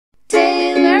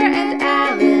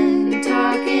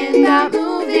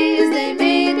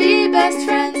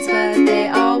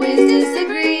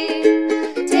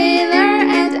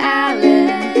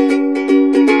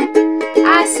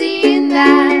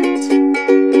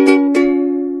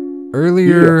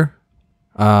year,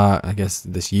 I guess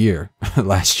this year,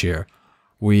 last year,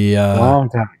 we Long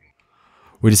time.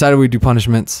 we decided we'd do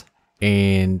punishments,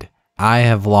 and I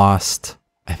have lost,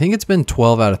 I think it's been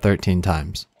 12 out of 13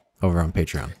 times over on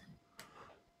Patreon.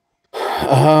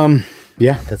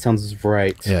 Yeah, that sounds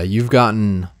right. Yeah, you've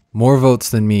gotten more votes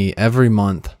than me every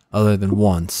month other than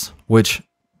once, which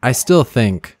I still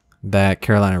think that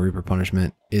Carolina Reaper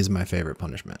punishment is my favorite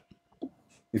punishment.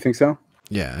 You think so?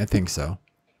 Yeah, I think so.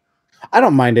 I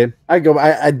don't mind it.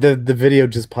 The video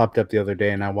just popped up the other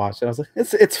day and I watched it. I was like,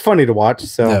 it's funny to watch,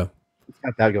 so Yeah. it's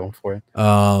got that going for it.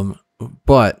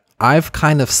 But I've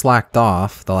kind of slacked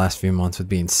off the last few months with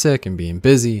being sick and being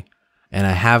busy, and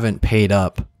I haven't paid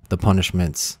up the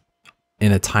punishments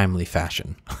in a timely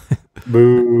fashion.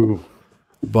 Boo.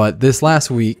 But this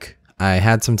last week, I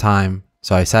had some time,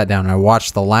 so I sat down and I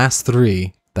watched the last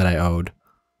 3 that I owed.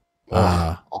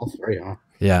 All 3, huh?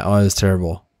 Yeah, oh, it was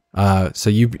terrible. So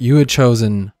you had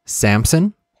chosen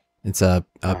Samson. It's a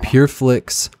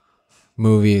PureFlix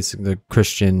movie. It's the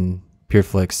Christian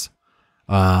PureFlix.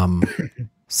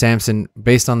 Samson,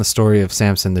 based on the story of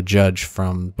Samson, the judge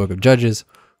from Book of Judges,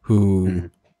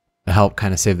 who helped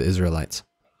kind of save the Israelites.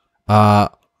 I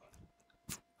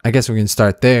guess we can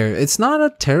start there. It's not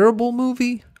a terrible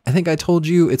movie. I think I told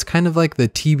you it's kind of like the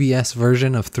TBS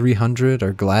version of 300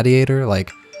 or Gladiator.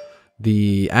 Like,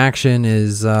 the action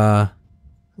is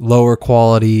lower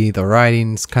quality, the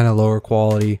writing's kind of lower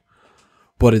quality,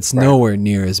 but it's nowhere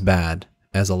near as bad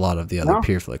as a lot of the other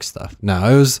PureFlix stuff.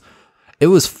 No, it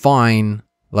was fine.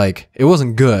 Like, it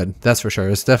wasn't good, that's for sure.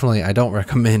 It's definitely, I don't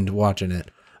recommend watching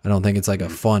it. I don't think it's like a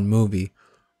fun movie,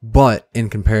 but in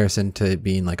comparison to it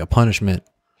being like a punishment,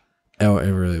 it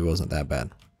really wasn't that bad.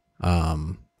 I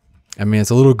mean, it's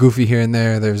a little goofy here and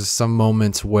there. There's some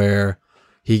moments where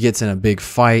he gets in a big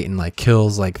fight and like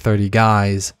kills like 30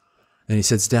 guys, and he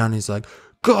sits down and he's like,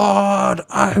 "God,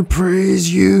 I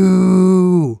praise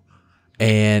you."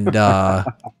 And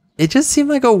it just seemed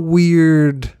like a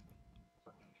weird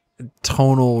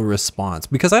tonal response,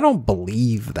 because I don't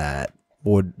believe that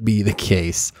would be the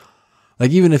case. Like,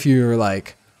 even if you're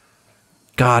like,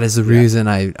 God is the reason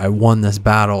I won this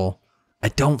battle, I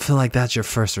don't feel like that's your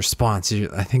first response.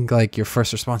 I think like your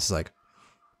first response is like,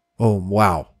 oh,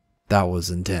 wow, that was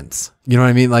intense. You know what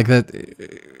I mean? Like that.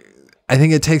 I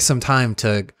think it takes some time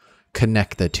to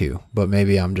connect the two, but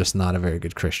maybe I'm just not a very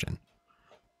good Christian.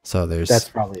 So that's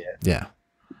probably it. Yeah.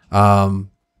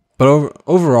 But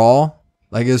overall,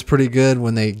 like, it was pretty good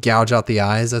when they gouge out the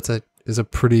eyes. Is a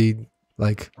pretty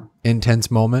like intense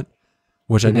moment,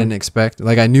 which I didn't expect.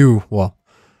 Like, I knew it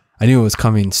was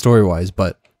coming story wise,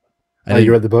 but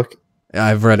you read the book?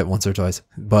 I've read it once or twice,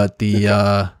 but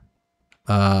I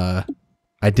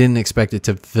didn't expect it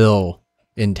to feel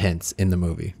intense in the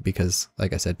movie because,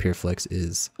 like I said, PureFlix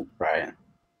is right.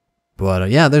 But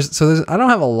yeah, there's I don't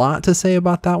have a lot to say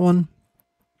about that one.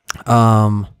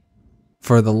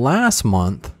 For the last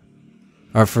month,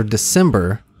 or for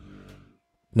December,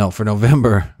 no, for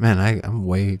November, man, I'm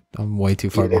way too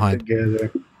far behind.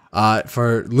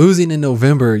 For losing in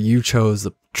November, you chose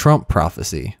the Trump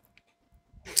prophecy.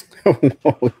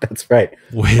 Oh, that's right.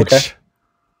 Which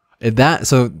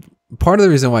so part of the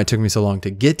reason why it took me so long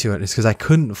to get to it is because I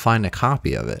couldn't find a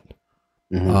copy of it.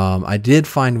 I did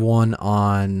find one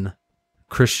on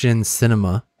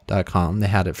christiancinema.com. They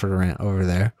had it for rent over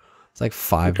there. It's like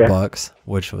 $5,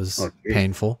 which was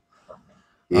painful.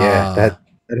 Yeah, that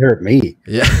hurt me.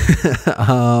 Yeah.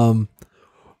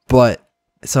 But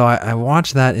so I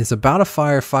watched that. It's about a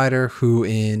firefighter who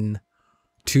in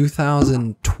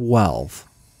 2012.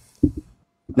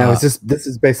 Now, this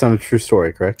is based on a true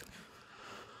story, correct?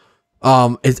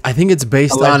 I think it's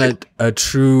based on a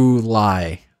true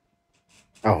lie.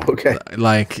 Oh, okay.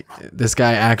 Like, this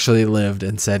guy actually lived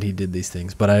and said he did these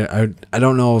things, but I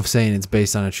don't know if saying it's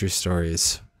based on a true story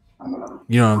is,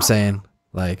 you know what I'm saying?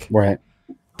 Like, right.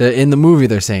 In the movie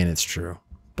they're saying it's true,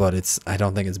 but I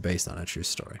don't think it's based on a true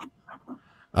story.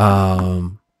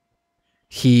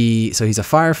 He's a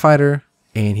firefighter,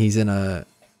 and he's in a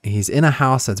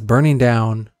house that's burning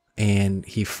down, and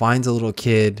he finds a little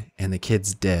kid, and the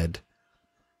kid's dead,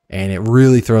 and it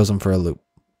really throws him for a loop.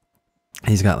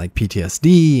 He's got like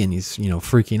PTSD, and he's,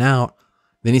 freaking out.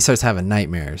 Then he starts having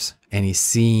nightmares, and he's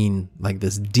seeing like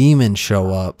this demon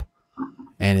show up,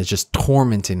 and it's just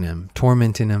tormenting him.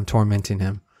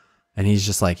 And he's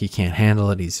just like, he can't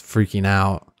handle it. He's freaking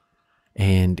out,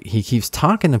 and he keeps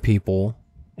talking to people,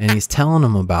 and he's telling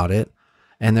them about it.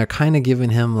 And they're kind of giving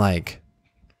him like,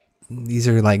 these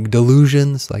are like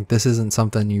delusions. Like, this isn't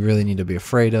something you really need to be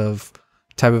afraid of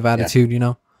type of attitude,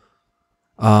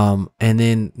 And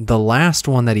then the last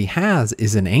one that he has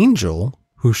is an angel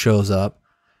who shows up,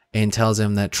 and tells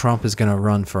him that Trump is going to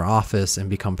run for office and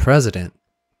become president.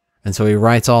 And so he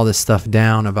writes all this stuff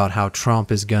down about how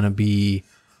Trump is going to be,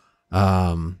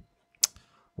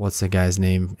 what's the guy's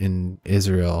name in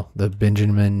Israel? The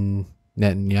Benjamin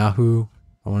Netanyahu,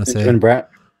 I want to say. Benjamin Brat.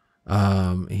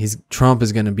 Trump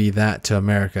is going to be that to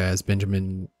America as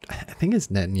Benjamin, I think it's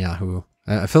Netanyahu.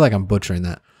 I feel like I'm butchering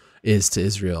that, is to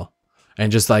Israel.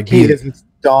 And just like he is a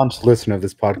staunch listener of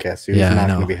this podcast. So yeah, I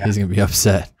know. He's going to be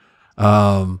upset.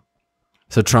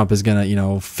 So Trump is going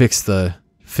to, fix the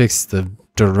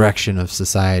direction of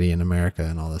society in America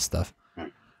and all this stuff.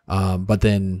 But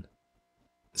then,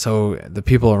 so the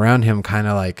people around him kind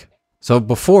of like, so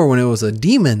before when it was a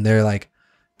demon, they're like,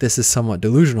 this is somewhat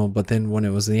delusional. But then when it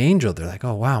was the angel, they're like,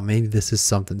 oh, wow, maybe this is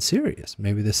something serious.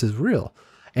 Maybe this is real.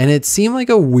 And it seemed like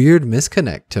a weird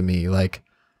misconnect to me. Like,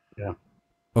 yeah,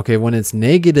 okay, when it's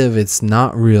negative, it's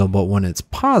not real. But when it's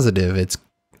positive, it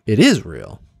is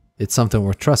real. It's something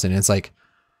worth trusting. It's like,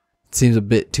 it seems a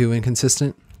bit too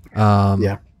inconsistent.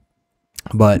 Yeah.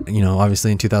 But,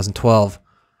 obviously in 2012,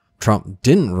 Trump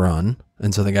didn't run.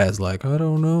 And so the guy's like, I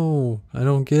don't know. I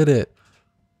don't get it.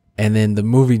 And then the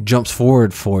movie jumps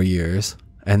forward 4 years.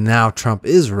 And now Trump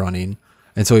is running.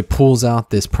 And so he pulls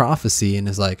out this prophecy and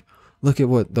is like, look at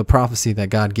what the prophecy that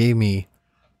God gave me.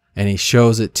 And he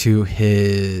shows it to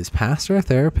his pastor,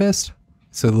 therapist.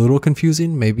 It's a little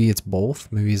confusing. Maybe it's both.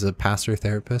 Maybe he's a pastor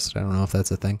therapist. I don't know if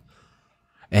that's a thing.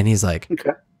 And he's like,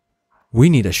 okay, we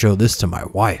need to show this to my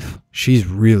wife. She's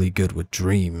really good with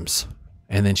dreams.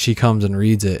 And then she comes and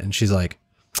reads it and she's like,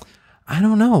 I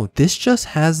don't know. This just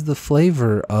has the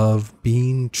flavor of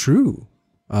being true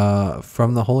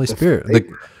from the Holy Spirit.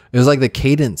 It was like the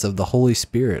cadence of the Holy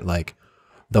Spirit. Like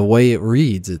the way it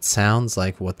reads, it sounds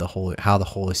like how the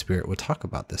Holy Spirit would talk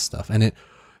about this stuff. And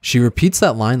she repeats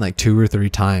that line like 2 or 3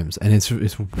 times. And it's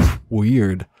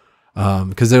weird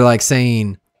because they're like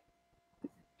saying,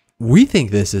 we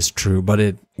think this is true,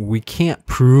 but we can't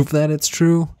prove that it's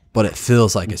true, but it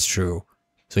feels like it's true.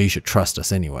 So you should trust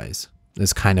us anyways.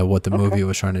 Is kind of what the movie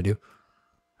was trying to do.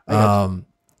 And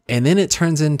then it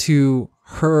turns into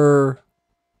her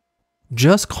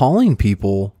just calling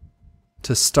people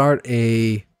to start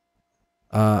a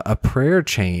prayer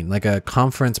chain, like a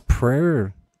conference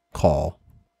prayer call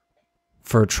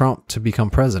for Trump to become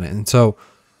president. And so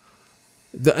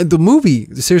the movie,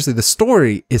 seriously, the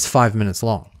story is 5 minutes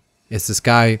long. It's this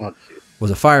guy was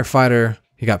a firefighter.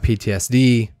 He got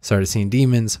PTSD, started seeing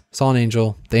demons, saw an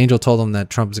angel. The angel told him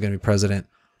that Trump is going to be president.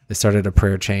 They started a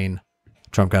prayer chain.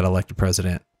 Trump got elected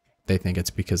president. They think it's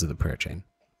because of the prayer chain.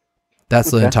 That's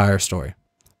the entire story.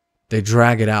 They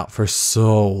drag it out for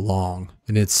so long,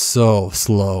 and it's so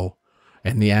slow,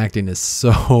 and the acting is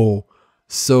so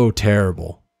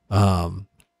terrible. It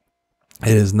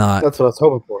is not. That's what I was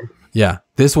hoping for. Yeah,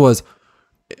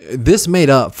 this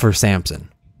made up for Samson,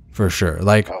 for sure.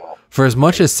 Like, for as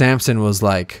much as Samson was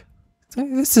like,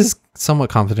 this is somewhat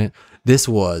competent, this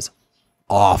was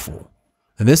awful.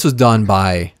 And this was done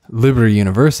by Liberty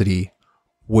University,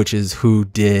 which is who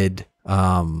did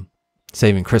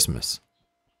Saving Christmas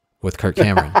with Kirk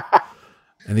Cameron.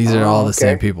 And these are all the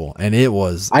same people. And it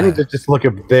was... I need to just look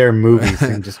up their movies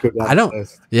and just go down I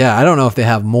don't know if they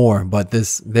have more, but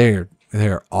they're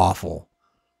awful.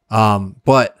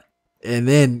 And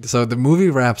then, so the movie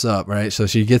wraps up, right? So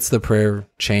she gets the prayer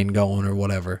chain going or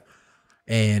whatever.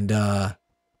 And,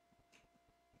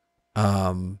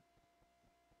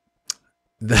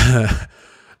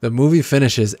 the movie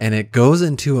finishes and it goes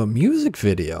into a music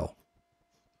video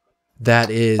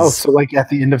that is... Oh, so like at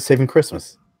the end of Saving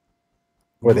Christmas,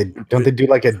 where they do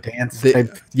like a dance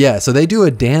type? Yeah, so they do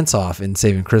a dance off in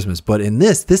Saving Christmas, but in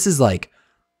this is like,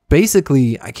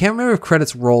 basically, I can't remember if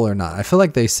credits roll or not. I feel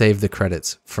like they saved the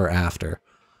credits for after.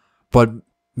 But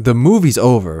the movie's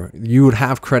over. You would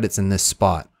have credits in this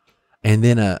spot. And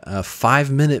then a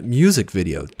 5-minute music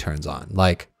video turns on.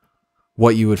 Like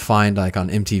what you would find like on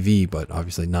MTV, but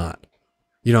obviously not.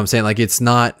 You know what I'm saying? Like it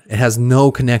has no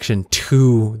connection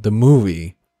to the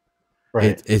movie.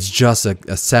 Right. It's just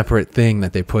a separate thing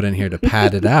that they put in here to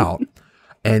pad it out.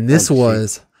 And this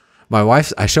was...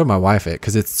 I showed my wife it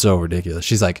because it's so ridiculous.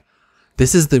 She's like,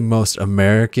 this is the most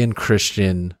American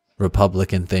Christian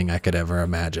Republican thing I could ever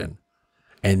imagine.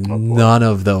 And none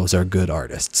of those are good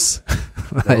artists.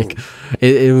 Like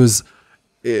it was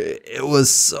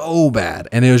so bad.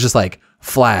 And it was just like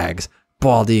flags,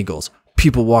 bald eagles,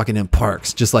 people walking in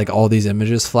parks, just like all these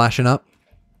images flashing up.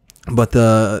 But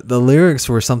the lyrics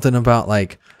were something about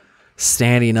like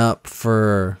standing up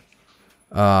for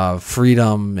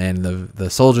freedom and the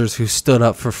soldiers who stood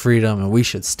up for freedom, and we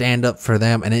should stand up for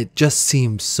them. And it just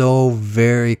seemed so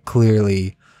very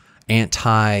clearly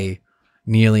anti-Nazi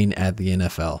kneeling at the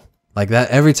NFL. Like that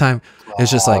every time it's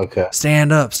just like okay.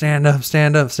 stand up, stand up,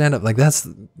 stand up, stand up. Like that's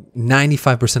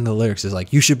 95% of the lyrics is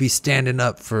like you should be standing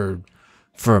up for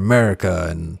America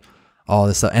and all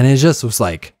this stuff. And it just was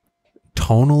like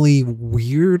tonally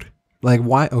weird. Like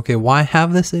why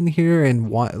have this in here and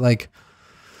why like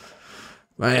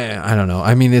I don't know.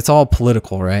 I mean, it's all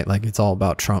political, right? Like it's all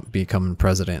about Trump becoming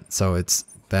president. So it's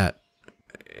that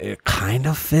it kind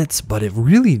of fits, but it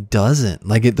really doesn't.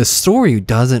 Like the story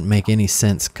doesn't make any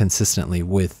sense consistently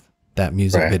with that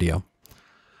music video.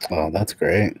 Oh, that's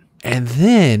great. And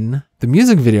then the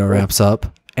music video wraps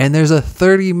up and there's a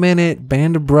 30-minute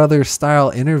Band of Brothers style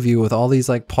interview with all these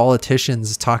like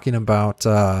politicians talking about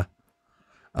what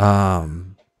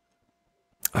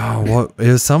it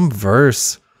was some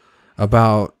verse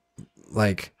about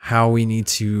like how we need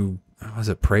to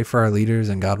pray for our leaders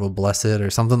and God will bless it or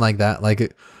something like that. Like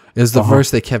it is the verse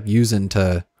they kept using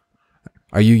to.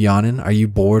 Are you yawning? Are you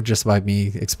bored just by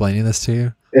me explaining this to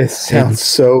you? It sounds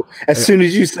so. As soon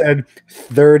as you said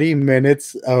 30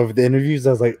 minutes of the interviews,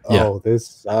 I was like, "Oh, this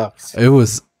sucks." It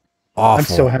was awful. I'm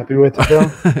so happy with it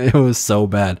though. It was so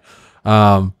bad.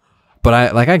 But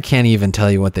I can't even tell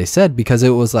you what they said because it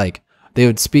was like they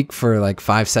would speak for like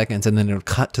 5 seconds and then it would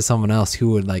cut to someone else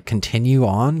who would like continue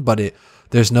on, but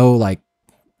there's no like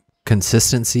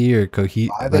consistency or They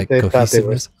thought they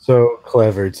were so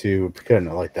clever to put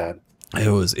it like that. It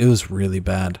was really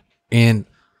bad. And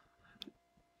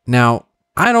now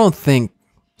I don't think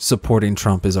supporting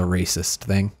Trump is a racist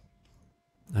thing.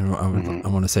 I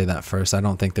want to say that first. I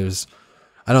don't think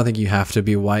you have to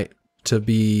be white to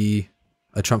be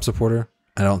a Trump supporter.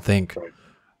 I don't think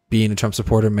being a Trump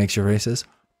supporter makes you racist,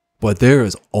 but there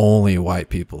is only white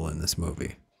people in this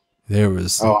movie. There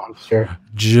was I'm sure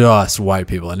just white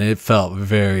people, and it felt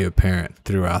very apparent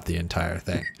throughout the entire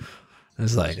thing.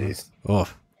 It's like, oh,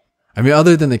 I mean,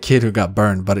 other than the kid who got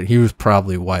burned, but he was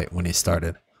probably white when he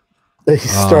started. He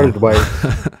started white.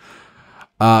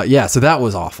 Yeah, so that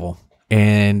was awful.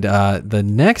 And the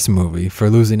next movie for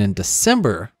losing in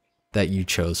December that you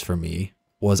chose for me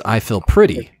was I Feel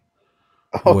Pretty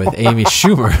with Amy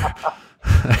Schumer.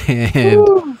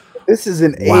 And this is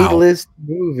an A-list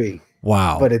movie.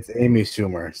 Wow. But it's Amy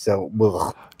Schumer. So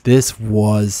this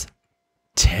was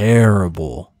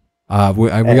terrible. We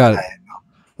got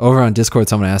over on Discord,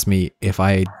 someone asked me if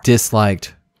I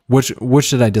disliked which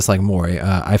did I dislike more,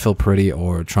 I Feel Pretty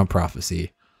or Trump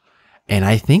Prophecy. And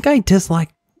I think I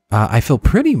disliked I Feel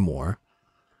Pretty more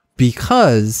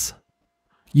because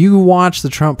you watch the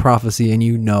Trump Prophecy and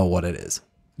you know what it is.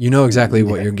 You know exactly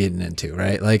what you're getting into,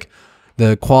 right? Like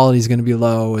the quality is going to be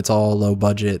low. It's all low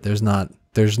budget. There's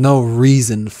no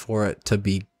reason for it to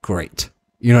be great.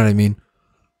 You know what I mean?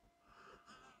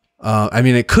 I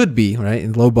mean, it could be, right?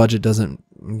 And low budget doesn't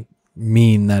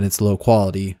mean that it's low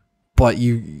quality, but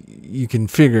you can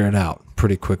figure it out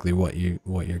pretty quickly what you're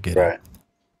getting. Right.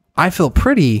 I Feel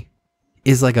Pretty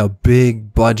is like a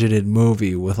big budgeted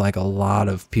movie with like a lot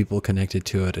of people connected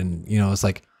to it, and it's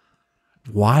like,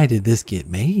 why did this get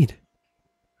made?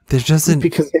 There's just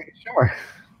because Amy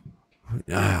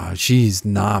Schumer. She's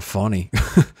not funny.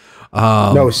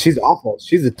 No, she's awful.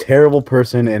 She's a terrible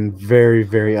person and very,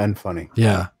 very unfunny.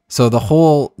 Yeah. So the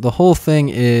whole thing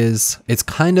is it's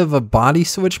kind of a body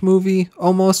switch movie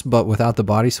almost, but without the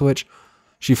body switch.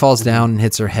 She falls down and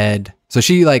hits her head. So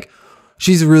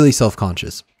she's really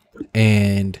self-conscious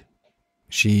and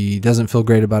she doesn't feel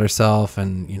great about herself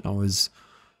and is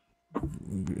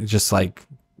just like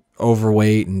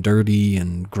overweight and dirty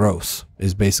and gross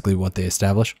is basically what they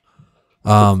establish.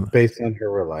 Based on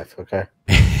her real life, okay.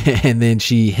 And then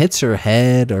she hits her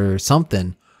head or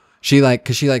something.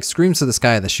 Cause she screams to the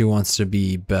sky that she wants to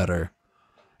be better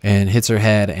and hits her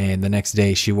head. And the next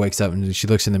day she wakes up and she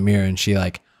looks in the mirror and she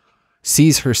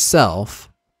sees herself.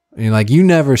 And you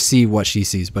never see what she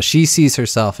sees, but she sees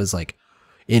herself as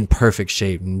in perfect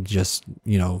shape and just,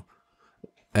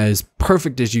 as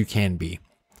perfect as you can be.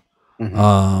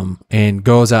 Mm-hmm. And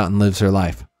goes out and lives her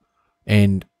life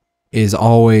and is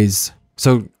always,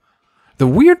 so the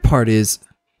weird part is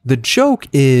the joke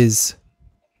is,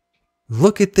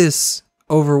 look at this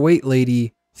overweight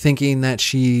lady thinking that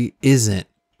she isn't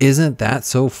that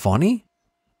so funny?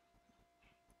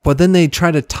 But then they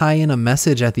try to tie in a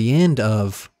message at the end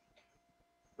of,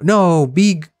 no,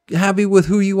 be happy with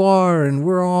who you are. And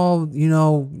we're all,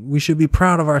 we should be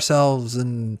proud of ourselves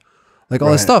and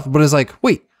all this stuff. But it's like,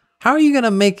 wait, how are you going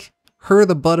to make her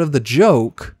the butt of the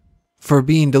joke for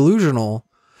being delusional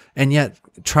and yet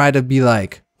try to be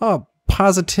like, oh,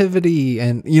 positivity.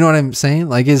 And you know what I'm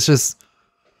saying? It's just,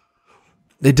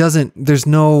 it doesn't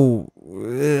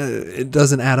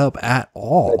add up at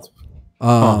all.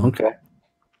 Okay.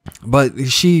 But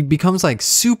she becomes like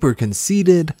super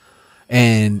conceited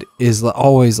and is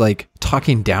always like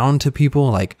talking down to people.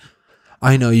 Like,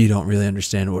 I know you don't really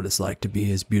understand what it's like to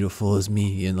be as beautiful as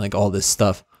me and like all this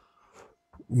stuff.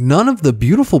 None of the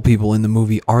beautiful people in the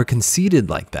movie are conceited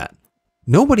like that.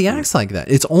 Nobody acts like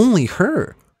that. It's only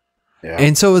her. Yeah.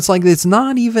 And so it's like, it's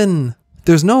not even,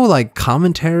 there's no like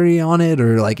commentary on it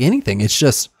or like anything. It's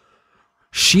just,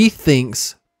 she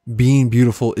thinks being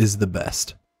beautiful is the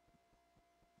best.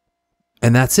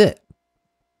 And that's it.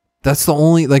 That's the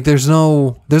only, like, there's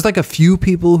like a few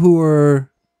people who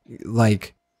are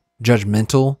like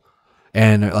judgmental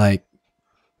and like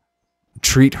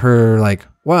treat her like,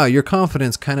 wow, your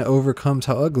confidence kind of overcomes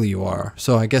how ugly you are.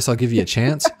 So I guess I'll give you a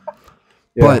chance.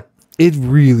 Yeah. But it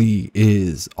really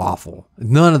is awful.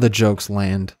 None of the jokes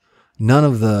land. None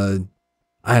of the,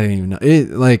 I don't even know.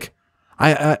 It like,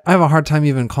 I have a hard time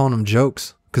even calling them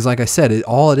jokes. Because like I said,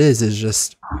 all it is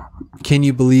just, can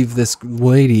you believe this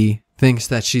lady thinks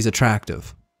that she's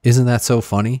attractive? Isn't that so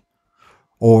funny?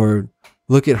 Or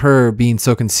look at her being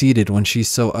so conceited when she's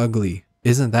so ugly.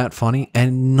 Isn't that funny?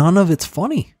 And none of it's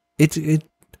funny. It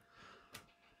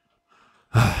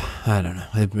I don't know.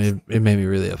 It made me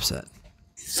really upset.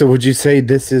 So would you say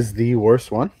this is the worst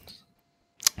one?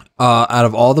 Out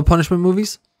of all the punishment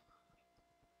movies?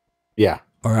 Yeah.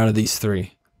 Or out of these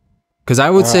three? Because I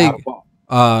would say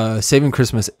Saving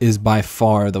Christmas is by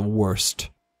far the worst.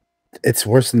 It's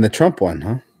worse than the Trump one,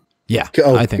 huh? Yeah,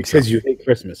 Oh, I think so. because you hate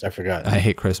Christmas. I forgot. I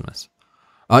hate Christmas.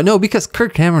 No, because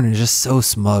Kirk Cameron is just so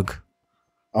smug.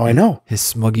 Oh, I know. His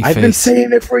smuggy I've face. been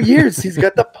saying it for years. He's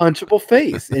got the punchable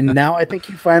face, and now I think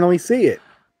you finally see it.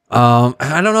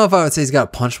 I don't know if I would say he's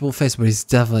got a punchable face, but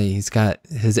he's got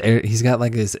his air. He's got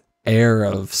like this air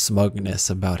of smugness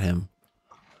about him.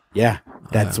 Yeah,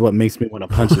 that's what makes me want to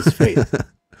punch his face.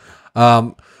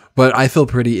 But I Feel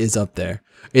Pretty is up there.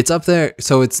 It's up there,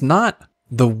 so it's not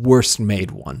the worst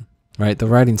made one, right? The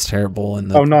writing's terrible,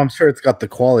 and Oh no, I'm sure it's got the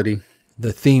quality.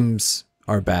 the themes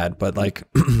are bad, but like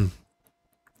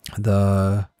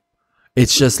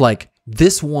it's just like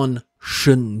this one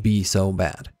shouldn't be so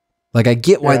bad. Like I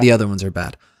get why the other ones are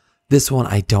bad. This one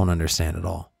I don't understand at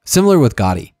all. Similar with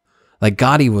Gotti. Like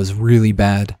Gotti was really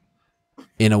bad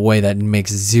in a way that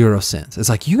makes zero sense. It's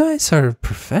like, you guys are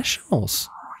professionals.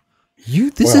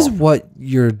 This is what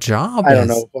your job is. I don't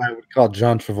know if I would call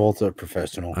John Travolta a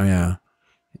professional. Oh yeah.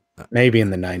 Maybe in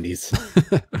the 90s.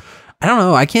 I don't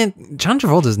know. John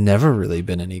Travolta's never really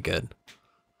been any good.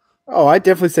 Oh, I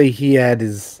definitely say he had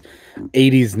his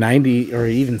 80s, 90s, or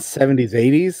even 70s,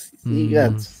 80s. You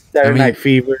got Saturday Night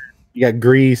Fever. You got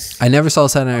Grease. I never saw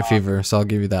Saturday Night Fever, so I'll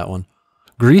give you that one.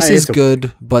 Grease is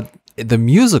good, but the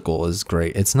musical is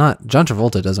great. It's not, John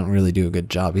Travolta doesn't really do a good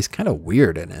job. He's kind of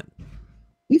weird in it.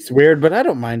 He's weird, but I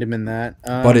don't mind him in that.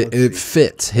 But it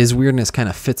fits. His weirdness kind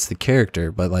of fits the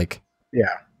character, but like,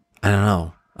 yeah. I don't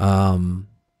know.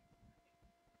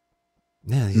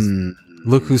 Yeah,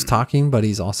 Look Who's Talking, but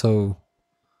he's also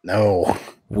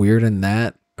weird in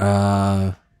that.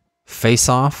 Face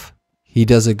Off, he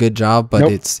does a good job,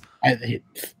 but it's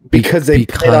because they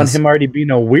played on him already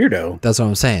being a weirdo. That's what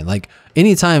I'm saying. Like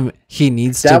anytime he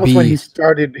needs to be, that was when he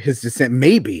started his descent.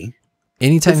 Maybe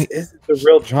anytime this is the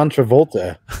real John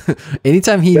Travolta.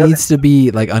 Anytime he needs to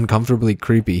be like uncomfortably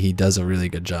creepy, he does a really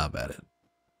good job at it.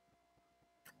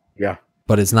 Yeah,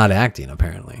 but it's not acting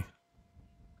apparently.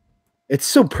 It's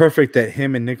so perfect that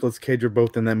him and Nicolas Cage are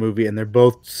both in that movie, and they're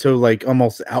both so like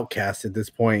almost outcast at this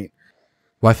point.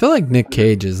 Well, I feel like Nick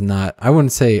Cage is not, I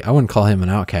wouldn't call him an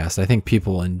outcast. I think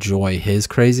people enjoy his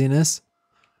craziness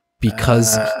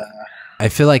because I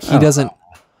feel like he doesn't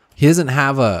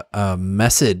have a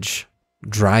message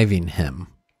driving him.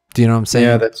 Do you know what I'm saying?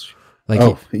 Yeah, that's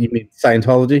like, you mean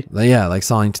Scientology? Yeah, like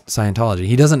Scientology.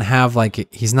 He doesn't have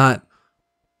like, he's not,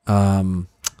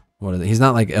 he's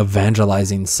not like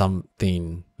evangelizing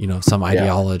something, some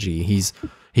ideology. He's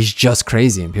just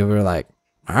crazy, and people are like,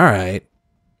 all right.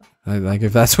 Like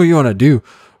if that's what you want to do.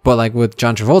 But like with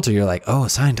John Travolta, you're like, oh,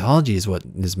 Scientology is what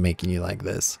is making you like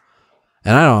this.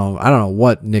 And I don't know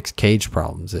what Nick Cage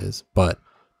problems is, but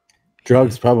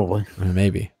drugs probably.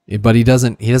 Maybe. But he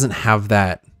doesn't have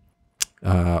that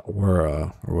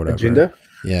aura or whatever. Agenda?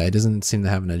 Yeah, he doesn't seem to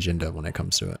have an agenda when it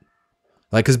comes to it.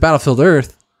 Like cuz Battlefield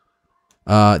Earth,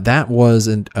 that was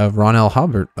a Ron L.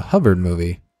 Hubbard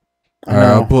movie. Or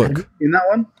a book. Have you seen that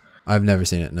one? I've never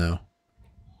seen it, no.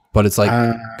 But it's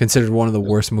like considered one of the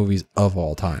worst movies of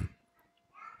all time.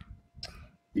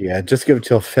 Yeah, just give it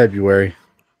till February.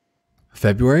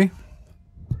 February?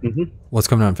 Mm-hmm. What's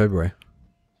coming out in February?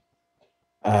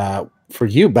 For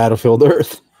you, Battlefield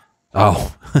Earth.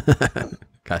 Oh,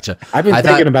 Gotcha. I've been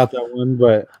thinking about that one,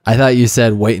 but I thought you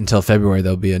said wait until February.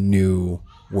 There'll be a new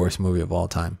worst movie of all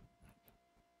time.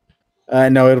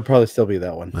 no, it'll probably still be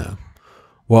that one. Yeah.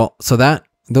 Well, so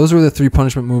those were the 3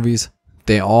 punishment movies.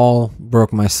 They all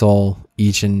broke my soul,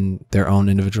 each in their own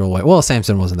individual way. Well,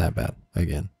 Samson wasn't that bad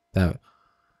again. But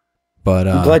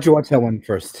I'm glad you watched that one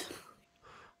first.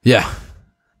 Yeah.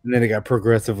 And then it got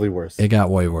progressively worse. It got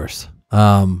way worse.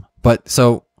 But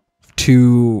so if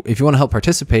you want to help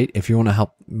participate, if you want to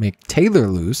help make Taylor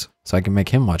lose, so I can make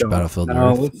him watch Battlefield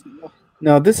Earth.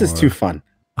 No, this is too fun.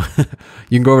 You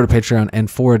can go over to Patreon, and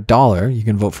for $1, you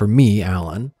can vote for me,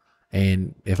 Alan.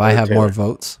 And if I have more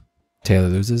votes, Taylor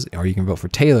loses. Or you can vote for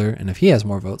Taylor, and if he has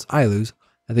more votes, I lose.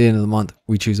 At the end of the month,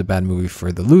 we choose a bad movie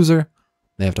for the loser.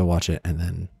 They have to watch it and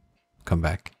then come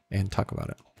back and talk about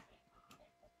it.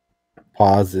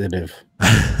 Positive.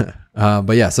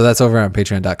 But yeah, so that's over on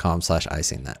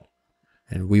patreon.com/ISeenThat.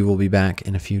 And we will be back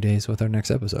in a few days with our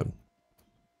next episode.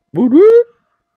 Woo-woo.